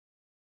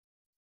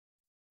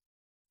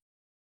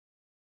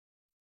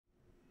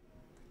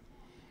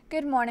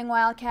Good morning,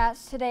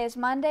 Wildcats. Today is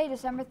Monday,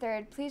 December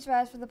 3rd. Please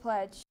rise for the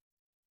pledge.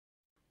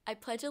 I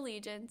pledge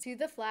allegiance to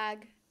the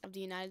flag of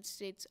the United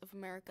States of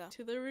America,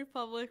 to the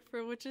republic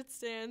for which it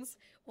stands,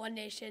 one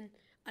nation,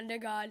 under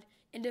God,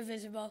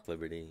 indivisible,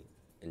 liberty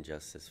and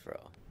justice for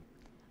all.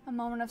 A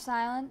moment of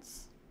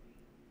silence.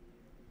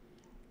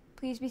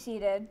 Please be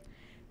seated.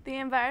 The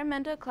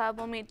Environmental Club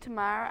will meet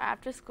tomorrow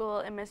after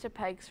school in Mr.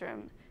 Pike's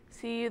room.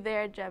 See you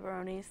there,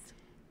 jabronis.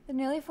 The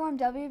newly formed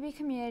WB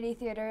Community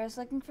Theater is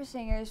looking for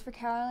singers for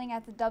caroling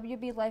at the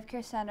WB Life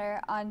Care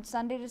Center on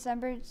Sunday,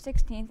 December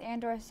 16th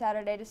and or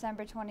Saturday,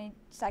 December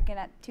 22nd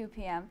at 2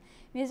 p.m.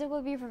 Music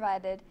will be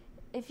provided.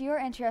 If you are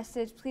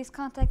interested, please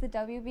contact the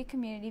WB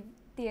Community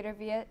Theater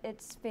via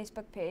its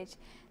Facebook page.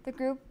 The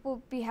group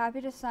will be happy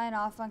to sign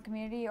off on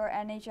community or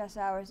NHS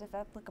hours if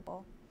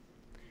applicable.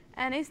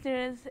 Any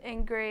students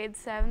in grades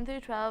 7 through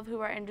 12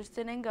 who are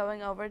interested in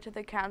going over to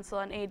the Council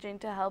on Aging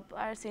to help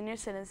our senior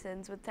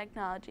citizens with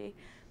technology,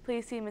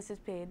 please see Mrs.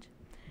 Page.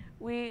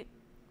 We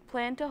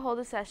plan to hold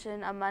a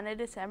session on Monday,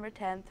 December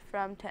 10th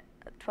from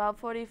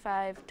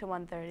 12:45 to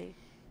 1:30.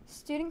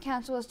 Student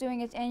Council is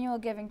doing its annual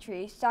giving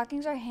tree.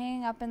 Stockings are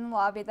hanging up in the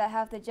lobby that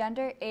have the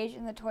gender, age,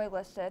 and the toy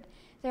listed.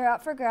 They're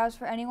up for grabs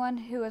for anyone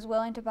who is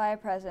willing to buy a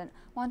present.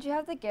 Once you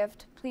have the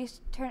gift,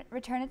 please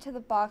return it to the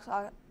box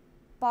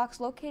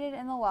located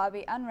in the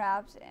lobby,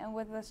 unwrapped, and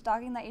with the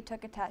stocking that you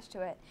took attached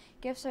to it.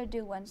 Gifts are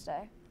due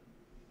Wednesday.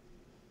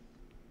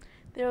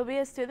 There will be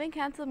a student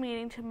council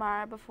meeting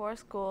tomorrow before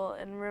school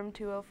in room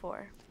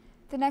 204.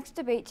 The next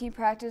debate team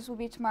practice will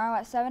be tomorrow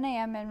at 7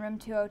 a.m. in room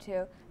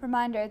 202.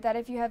 Reminder that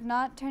if you have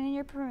not turned in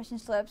your permission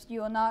slips,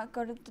 you will not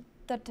go to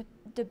the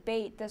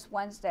debate this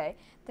Wednesday.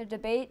 The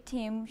debate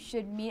team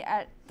should meet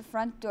at the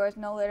front doors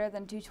no later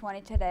than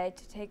 2:20 today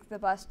to take the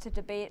bus to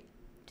the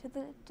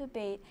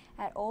debate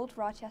at Old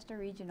Rochester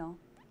Regional.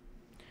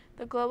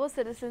 The Global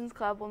Citizens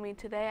Club will meet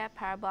today at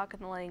Power Block in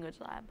the Language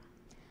Lab.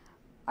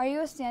 Are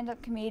you a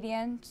stand-up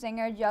comedian,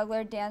 singer,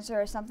 juggler,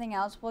 dancer, or something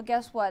else? Well,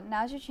 guess what?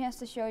 Now's your chance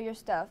to show your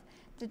stuff.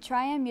 The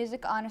Tri-M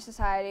Music Honor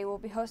Society will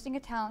be hosting a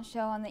talent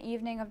show on the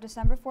evening of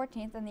December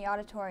 14th in the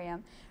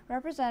auditorium.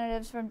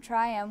 Representatives from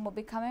Tri-M will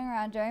be coming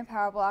around during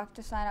Power Block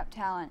to sign up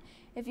talent.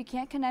 If you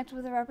can't connect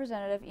with a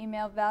representative,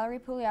 email Valerie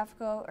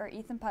Pugliafico or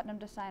Ethan Putnam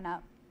to sign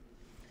up.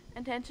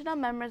 Attention all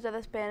members of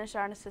the Spanish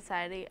Honor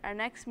Society. Our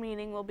next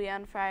meeting will be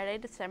on Friday,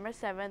 December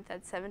 7th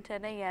at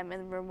 7:10 a.m.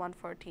 in room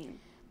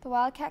 114. The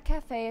Wildcat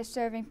Cafe is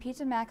serving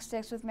Pizza Max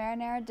sticks with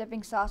marinara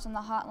dipping sauce on the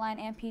hotline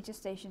and pizza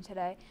station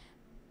today.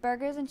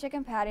 Burgers and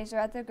chicken patties are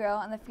at the grill,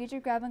 and the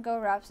featured grab-and-go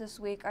wraps this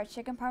week are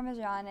chicken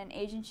parmesan and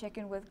Asian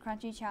chicken with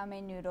crunchy chow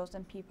mein noodles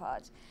and pea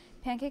pods.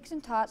 Pancakes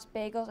and tots,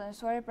 bagels, and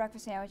assorted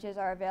breakfast sandwiches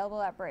are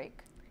available at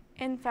break.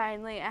 And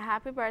finally, a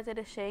happy birthday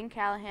to Shane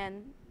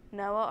Callahan,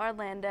 Noah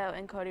Orlando,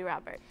 and Cody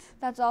Roberts.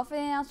 That's all for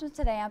the announcements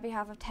today. On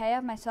behalf of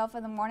Taya, myself,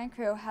 and the morning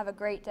crew, have a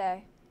great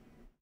day.